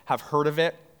have heard of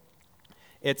it.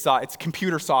 It's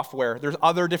computer software. There's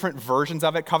other different versions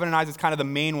of it. Covenant Eyes is kind of the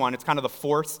main one. It's kind of the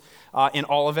force in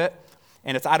all of it.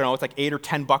 And it's, I don't know, it's like $8 or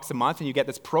 $10 a month, and you get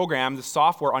this program, this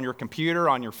software on your computer,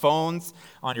 on your phones,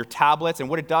 on your tablets. And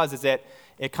what it does is it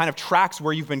kind of tracks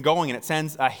where you've been going, and it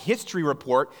sends a history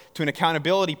report to an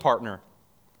accountability partner.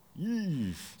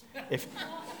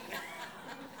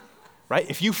 Right?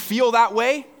 If you feel that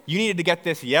way, you needed to get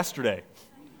this yesterday.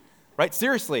 Right?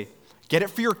 Seriously. Get it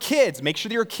for your kids. Make sure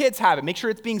that your kids have it. Make sure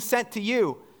it's being sent to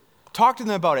you. Talk to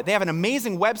them about it. They have an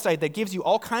amazing website that gives you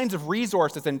all kinds of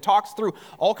resources and talks through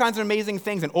all kinds of amazing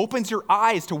things and opens your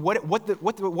eyes to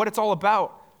what it's all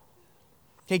about.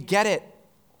 Okay, get it.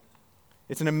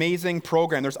 It's an amazing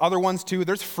program. There's other ones too.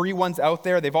 There's free ones out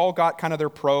there. They've all got kind of their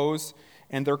pros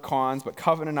and their cons, but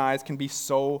Covenant Eyes can be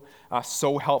so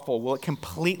helpful. Will it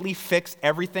completely fix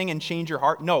everything and change your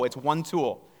heart? No, it's one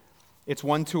tool. It's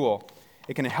one tool.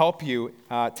 It can help you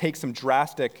take some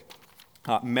drastic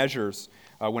measures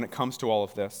when it comes to all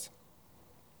of this.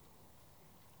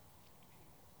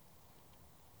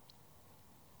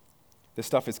 This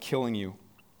stuff is killing you.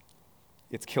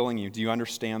 It's killing you. Do you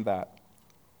understand that?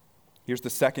 Here's the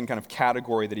second kind of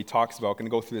category that he talks about. I'm going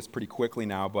to go through this pretty quickly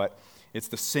now, but it's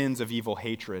the sins of evil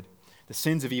hatred. The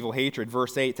sins of evil hatred.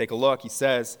 Verse 8, take a look. He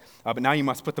says, but now you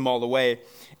must put them all away.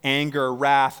 Anger,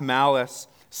 wrath, malice,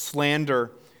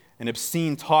 slander, and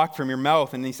obscene talk from your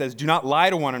mouth. And he says, do not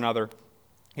lie to one another.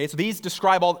 Okay, so these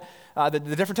describe all the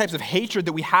different types of hatred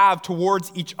that we have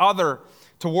towards each other,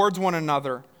 towards one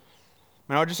another.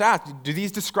 And I would just ask, do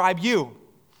these describe you?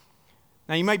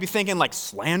 Now you might be thinking like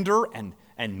slander and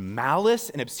malice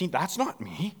and obscene. That's not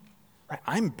me. Right?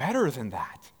 I'm better than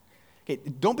that. Okay,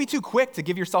 don't be too quick to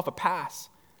give yourself a pass.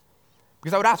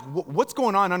 Because I would ask, what's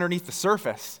going on underneath the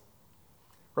surface?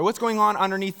 Or what's going on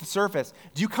underneath the surface?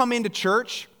 Do you come into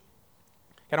church?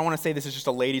 I don't want to say this is just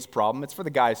a ladies' problem. It's for the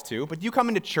guys too. But you come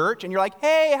into church and you're like,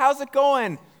 hey, how's it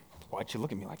going? Why'd you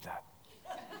look at me like that?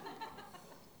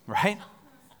 Right?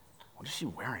 What is she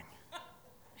wearing?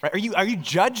 Right? Are you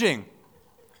judging?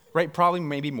 Right? Probably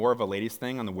maybe more of a ladies'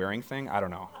 thing on the wearing thing. I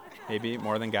don't know. Maybe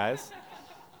more than guys.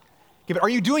 Okay, but are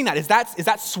you doing that? Is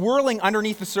that swirling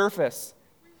underneath the surface?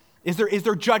 Is there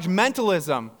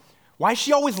judgmentalism? Why is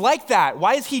she always like that?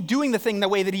 Why is he doing the thing the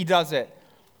way that he does it?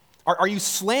 Are you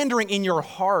slandering in your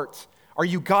heart? Are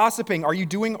you gossiping? Are you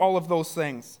doing all of those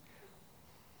things?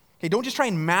 Okay, don't just try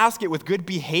and mask it with good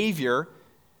behavior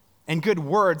and good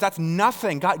words. That's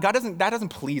nothing. God doesn't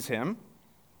please him.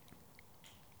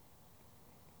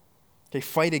 Okay,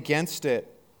 fight against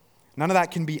it. None of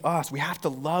that can be us. We have to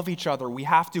love each other. We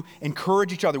have to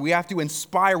encourage each other. We have to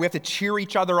inspire. We have to cheer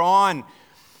each other on.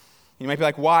 You might be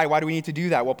like, why? Why do we need to do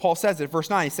that? Well, Paul says it, verse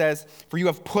 9. He says, for you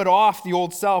have put off the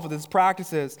old self with its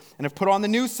practices and have put on the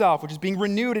new self, which is being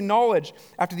renewed in knowledge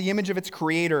after the image of its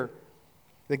creator.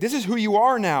 Like, this is who you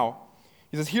are now.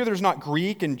 He says, here there's not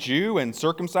Greek and Jew and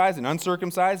circumcised and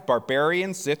uncircumcised,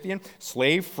 barbarian, Scythian,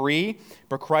 slave, free,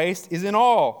 but Christ is in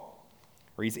all.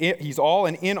 Or he's all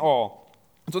and in all.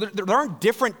 And so there aren't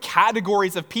different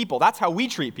categories of people. That's how we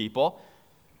treat people.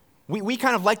 We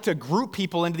kind of like to group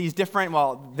people into these different,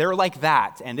 well, they're like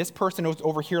that, and this person is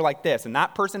over here like this, and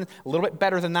that person is a little bit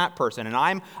better than that person, and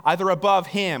I'm either above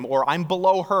him or I'm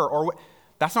below her. Or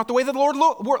that's not the way that the Lord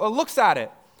looks at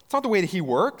it. It's not the way that he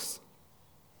works.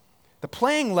 The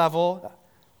playing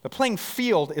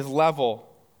field is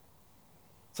level.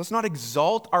 So let's not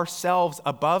exalt ourselves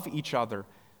above each other.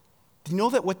 Do you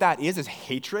know that what that is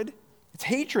hatred? It's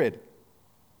hatred.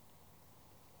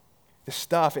 The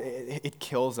stuff, it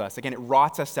kills us. Again, it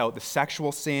rots us out. The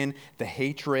sexual sin, the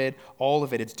hatred, all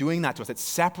of it. It's doing that to us. It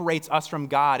separates us from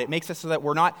God. It makes us so that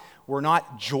we're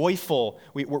not joyful.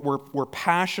 We're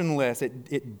passionless.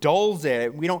 It dulls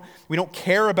it. We don't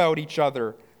care about each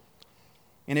other.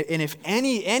 And if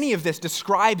any of this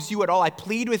describes you at all, I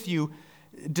plead with you,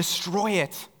 destroy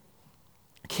it.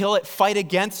 Kill it. Fight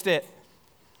against it.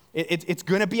 It's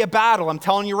going to be a battle. I'm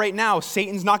telling you right now,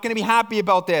 Satan's not going to be happy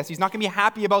about this. He's not going to be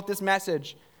happy about this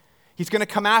message. He's going to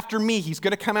come after me. He's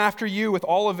going to come after you with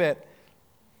all of it.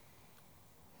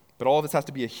 But all of this has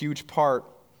to be a huge part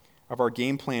of our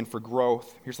game plan for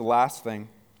growth. Here's the last thing.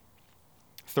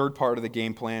 Third part of the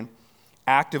game plan,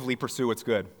 actively pursue what's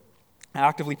good.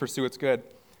 Actively pursue what's good.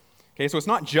 Okay, so it's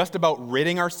not just about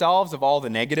ridding ourselves of all the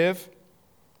negative,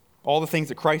 all the things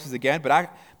that Christ is against, but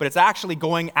it's actually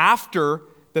going after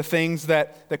the things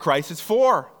that Christ is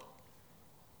for.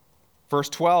 Verse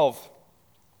 12,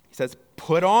 he says,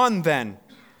 put on then.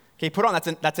 Okay, put on,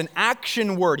 that's an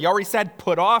action word. He already said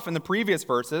put off in the previous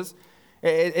verses.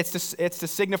 It's to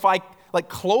signify like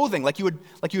clothing, like you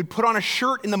would put on a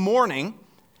shirt in the morning.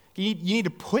 You need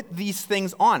to put these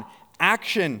things on.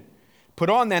 Action. Put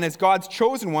on then as God's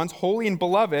chosen ones, holy and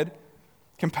beloved,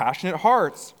 compassionate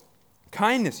hearts,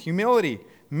 kindness, humility,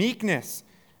 meekness,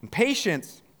 and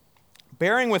patience,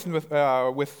 bearing with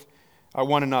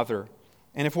one another.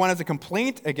 And if one has a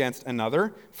complaint against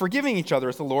another, forgiving each other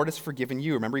as the Lord has forgiven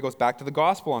you. Remember, he goes back to the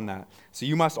gospel on that. So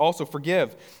you must also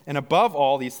forgive. And above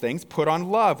all these things, put on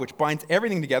love, which binds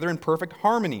everything together in perfect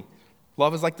harmony.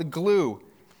 Love is like the glue.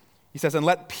 He says, and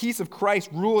let peace of Christ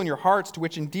rule in your hearts, to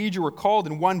which indeed you were called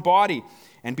in one body.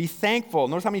 And be thankful.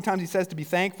 Notice how many times he says to be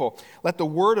thankful. Let the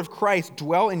word of Christ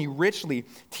dwell in you richly,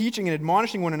 teaching and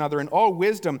admonishing one another in all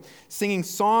wisdom, singing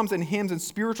psalms and hymns and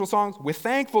spiritual songs with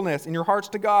thankfulness in your hearts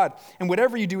to God. And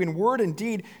whatever you do in word and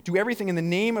deed, do everything in the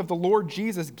name of the Lord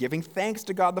Jesus, giving thanks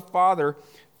to God the Father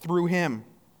through him.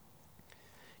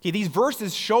 Okay, these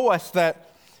verses show us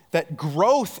that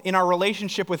growth in our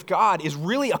relationship with God is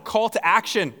really a call to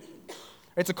action.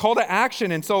 It's a call to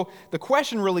action. And so the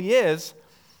question really is,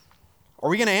 are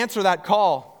we going to answer that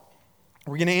call?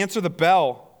 Are we going to answer the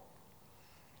bell?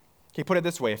 Okay, put it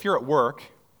this way. If you're at work,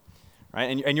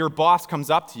 right, and your boss comes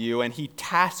up to you and he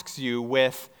tasks you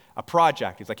with a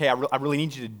project. He's like, hey, I really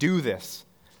need you to do this.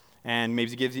 And maybe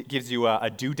he gives you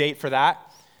a due date for that.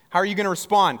 How are you going to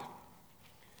respond?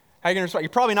 How are you going to respond?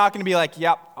 You're probably not going to be like,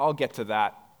 yep, I'll get to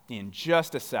that in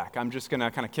just a sec. I'm just going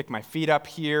to kind of kick my feet up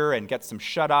here and get some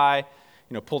shut-eye,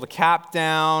 pull the cap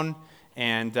down,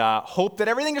 and hope that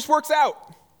everything just works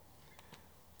out.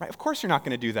 Right? Of course you're not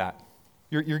going to do that.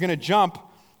 You're going to jump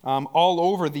all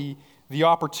over the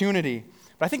opportunity.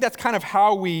 But I think that's kind of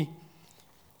how we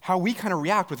kind of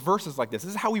react with verses like this.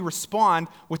 This is how we respond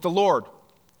with the Lord.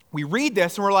 We read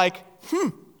this and we're like,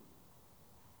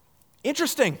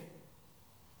 interesting.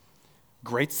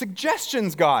 Great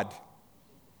suggestions, God.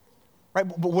 Right?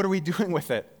 But what are we doing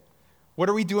with it? What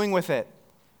are we doing with it?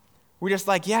 We're just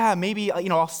like, yeah, maybe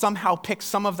I'll somehow pick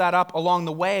some of that up along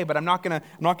the way, but I'm not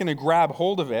gonna grab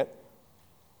hold of it.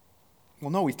 Well,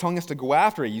 no, he's telling us to go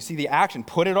after it. You see the action,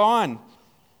 put it on.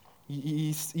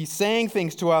 He's saying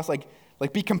things to us like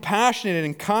be compassionate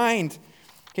and kind.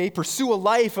 Okay, pursue a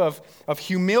life of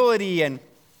humility and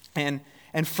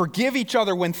forgive each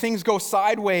other when things go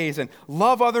sideways, and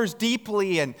love others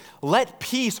deeply, and let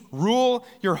peace rule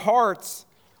your hearts.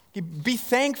 Be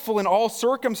thankful in all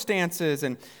circumstances,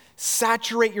 and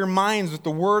saturate your minds with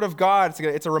the Word of God.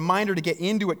 It's a reminder to get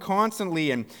into it constantly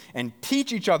and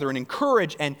teach each other and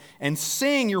encourage and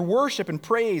sing your worship and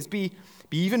praise. Be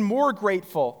even more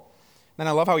grateful. And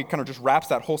I love how he kind of just wraps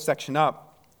that whole section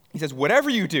up. He says, whatever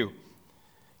you do,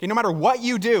 okay, no matter what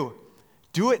you do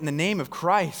it in the name of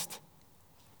Christ.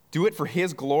 Do it for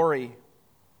his glory.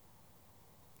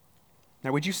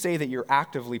 Now, would you say that you're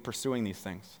actively pursuing these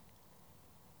things?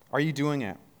 Are you doing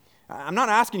it? I'm not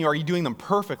asking you, are you doing them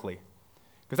perfectly?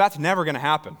 Because that's never going to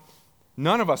happen.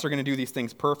 None of us are going to do these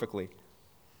things perfectly.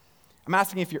 I'm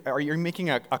asking are you making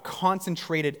a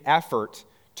concentrated effort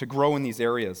to grow in these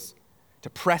areas, to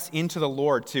press into the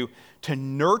Lord, to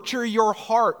nurture your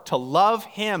heart, to love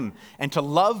him, and to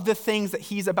love the things that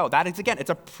he's about. That is, again, it's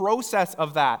a process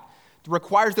of that. It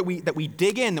requires that we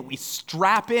dig in, that we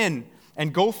strap in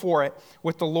and go for it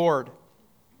with the Lord.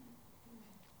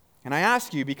 And I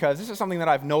ask you because this is something that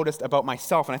I've noticed about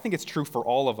myself, and I think it's true for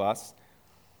all of us,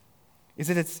 is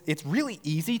that it's really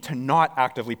easy to not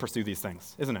actively pursue these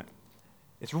things, isn't it?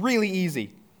 It's really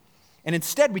easy. And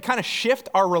instead, we kind of shift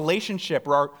our relationship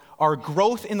or our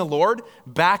growth in the Lord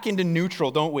back into neutral,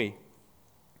 don't we?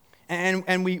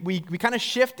 And we kind of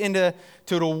shift into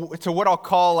what I'll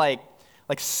call like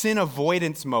sin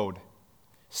avoidance mode.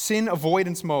 Sin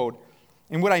avoidance mode.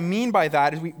 And what I mean by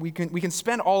that is we can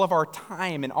spend all of our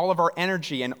time and all of our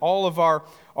energy and all of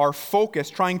our focus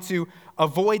trying to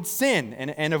avoid sin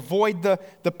and avoid the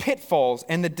pitfalls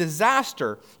and the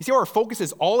disaster. You see how our focus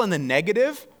is all in the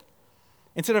negative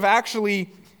instead of actually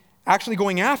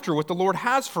going after what the Lord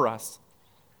has for us.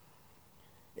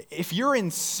 If you're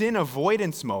in sin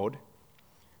avoidance mode,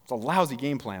 it's a lousy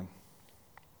game plan.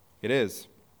 It is.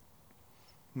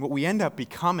 And what we end up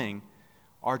becoming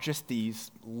are just these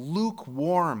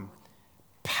lukewarm,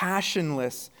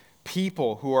 passionless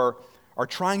people who are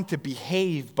trying to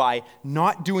behave by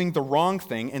not doing the wrong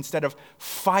thing instead of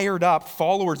fired up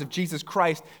followers of Jesus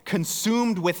Christ,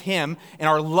 consumed with him and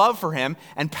our love for him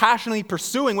and passionately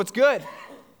pursuing what's good.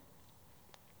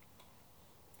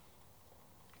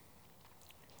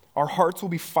 Our hearts will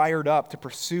be fired up to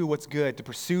pursue what's good, to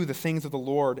pursue the things of the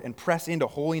Lord and press into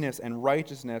holiness and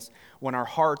righteousness when our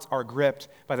hearts are gripped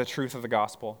by the truth of the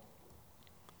gospel.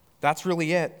 That's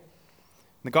really it.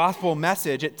 The gospel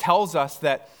message, it tells us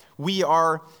that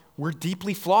we're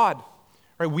deeply flawed.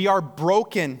 Right? We are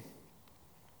broken.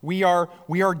 We are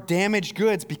damaged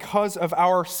goods because of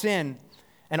our sin.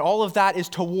 And all of that is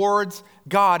towards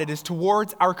God. It is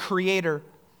towards our Creator.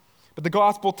 But the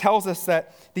gospel tells us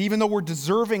that even though we're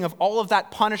deserving of all of that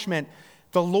punishment,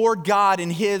 the Lord God, in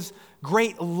his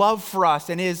great love for us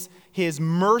and his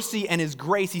mercy and his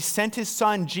grace, he sent his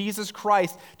son, Jesus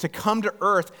Christ, to come to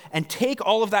earth and take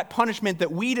all of that punishment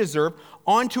that we deserve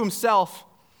onto himself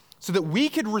so that we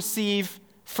could receive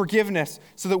forgiveness,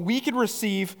 so that we could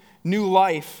receive new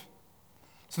life,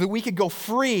 so that we could go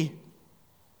free,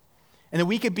 and that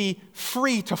we could be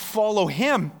free to follow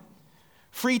him,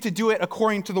 free to do it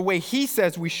according to the way he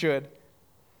says we should,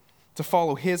 to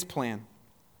follow his plan.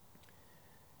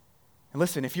 And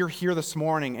listen, if you're here this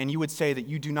morning and you would say that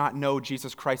you do not know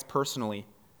Jesus Christ personally,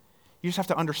 you just have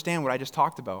to understand what I just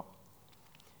talked about.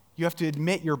 You have to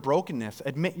admit your brokenness,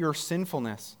 admit your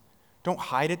sinfulness. Don't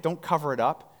hide it, don't cover it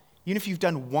up. Even if you've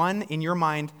done one, in your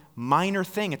mind, minor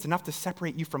thing, it's enough to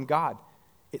separate you from God.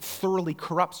 It thoroughly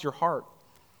corrupts your heart.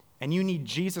 And you need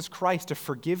Jesus Christ to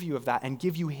forgive you of that and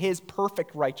give you his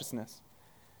perfect righteousness.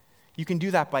 You can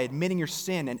do that by admitting your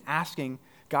sin and asking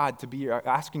Christ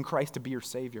to be your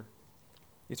Savior.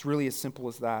 It's really as simple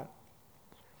as that.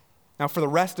 Now, for the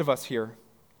rest of us here,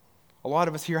 a lot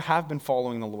of us here have been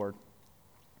following the Lord.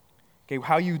 Okay,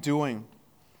 how are you doing?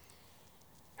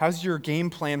 How's your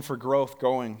game plan for growth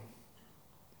going?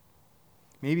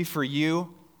 Maybe for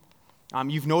you,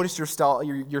 you've noticed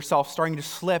yourself starting to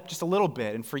slip just a little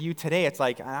bit. And for you today, it's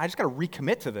like, I just got to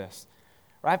recommit to this.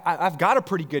 Right? I've got a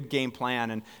pretty good game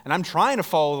plan, and I'm trying to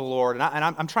follow the Lord, and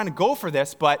I'm trying to go for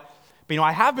this, but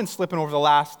I have been slipping over the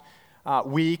last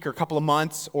week or couple of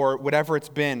months or whatever it's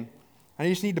been. I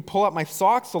just need to pull up my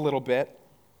socks a little bit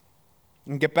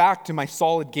and get back to my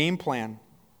solid game plan.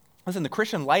 Listen, the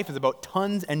Christian life is about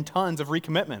tons and tons of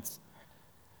recommitments.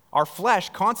 Our flesh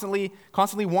constantly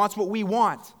wants what we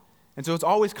want. And so it's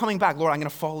always coming back. Lord, I'm going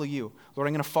to follow you. Lord,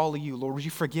 I'm going to follow you. Lord, would you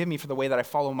forgive me for the way that I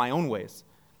follow my own ways?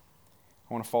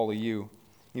 I want to follow you.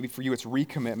 Maybe for you it's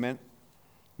recommitment.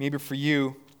 Maybe for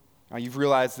you, you've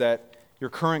realized that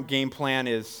your current game plan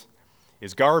is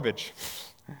garbage,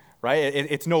 right?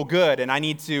 It's no good, and I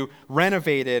need to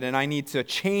renovate it, and I need to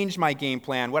change my game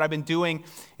plan. What I've been doing,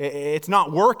 it's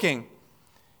not working,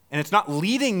 and it's not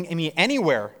leading me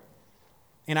anywhere.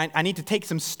 And I need to take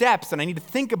some steps, and I need to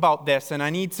think about this, and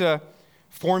I need to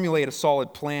formulate a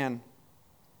solid plan.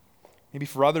 Maybe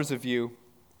for others of you,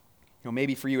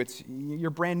 maybe for you, you're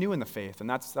brand new in the faith, and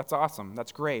that's awesome.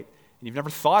 That's great. And you've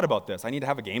never thought about this. I need to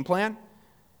have a game plan.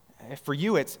 For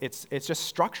you, it's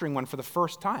just structuring one for the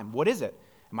first time. What is it?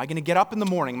 Am I going to get up in the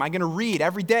morning? Am I going to read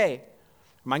every day?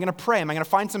 Am I going to pray? Am I going to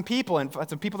find some people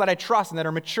that I trust and that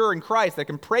are mature in Christ that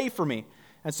can pray for me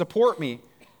and support me?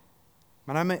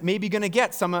 And I'm maybe going to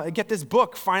get this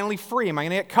book finally free. Am I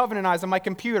going to get Covenant-ized on my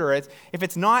computer? If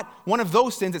it's not one of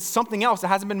those sins, it's something else that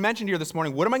hasn't been mentioned here this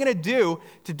morning. What am I going to do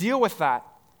to deal with that?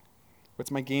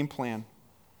 What's my game plan?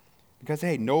 Because,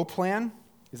 hey, no plan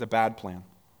is a bad plan.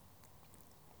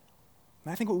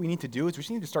 And I think what we need to do is we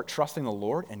just need to start trusting the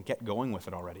Lord and get going with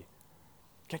it already.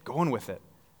 Get going with it.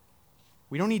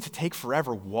 We don't need to take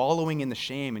forever wallowing in the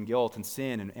shame and guilt and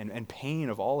sin and pain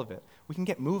of all of it. We can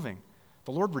get moving.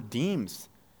 The Lord redeems.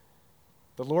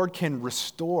 The Lord can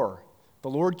restore. The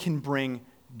Lord can bring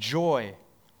joy.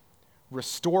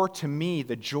 Restore to me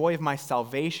the joy of my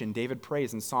salvation, David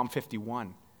prays in Psalm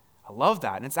 51. I love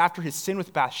that. And it's after his sin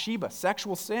with Bathsheba,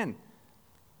 sexual sin.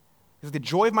 Because the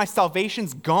joy of my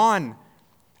salvation's gone.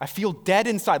 I feel dead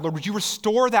inside. Lord, would you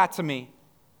restore that to me?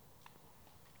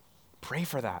 Pray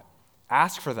for that.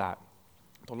 Ask for that.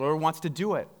 The Lord wants to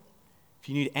do it. If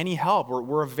you need any help,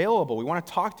 we're available. We want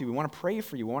to talk to you. We want to pray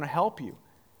for you. We want to help you.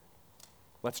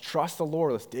 Let's trust the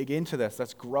Lord. Let's dig into this.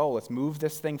 Let's grow. Let's move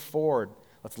this thing forward.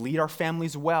 Let's lead our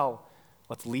families well.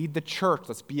 Let's lead the church.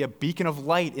 Let's be a beacon of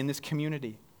light in this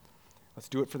community. Let's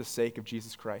do it for the sake of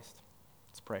Jesus Christ.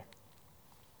 Let's pray.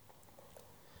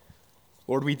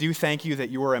 Lord, we do thank you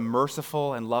that you are a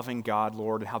merciful and loving God,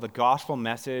 Lord, and how the gospel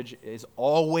message is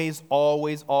always,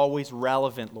 always, always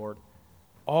relevant, Lord.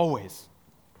 Always.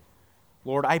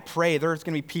 Lord, I pray there's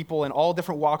going to be people in all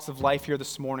different walks of life here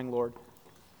this morning, Lord.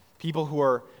 People who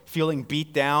are feeling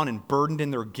beat down and burdened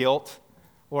in their guilt.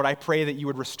 Lord, I pray that you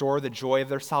would restore the joy of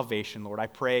their salvation, Lord. I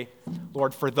pray,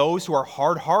 Lord, for those who are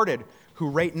hard-hearted, who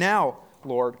right now,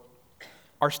 Lord,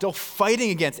 are still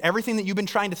fighting against everything that you've been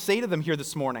trying to say to them here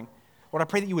this morning. Lord, I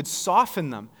pray that you would soften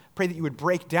them. Pray that you would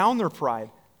break down their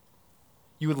pride.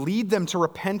 You would lead them to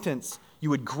repentance. You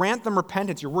would grant them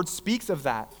repentance. Your word speaks of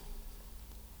that.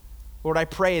 Lord, I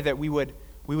pray that we would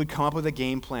come up with a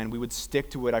game plan. We would stick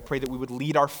to it. I pray that we would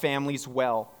lead our families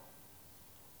well.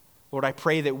 Lord, I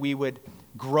pray that we would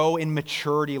grow in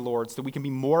maturity, Lord, so that we can be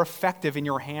more effective in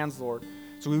your hands, Lord.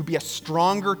 So we would be a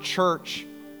stronger church,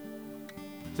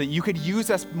 so that you could use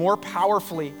us more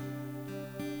powerfully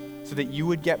so that you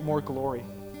would get more glory.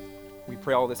 We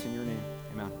pray all this in your name.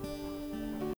 Amen.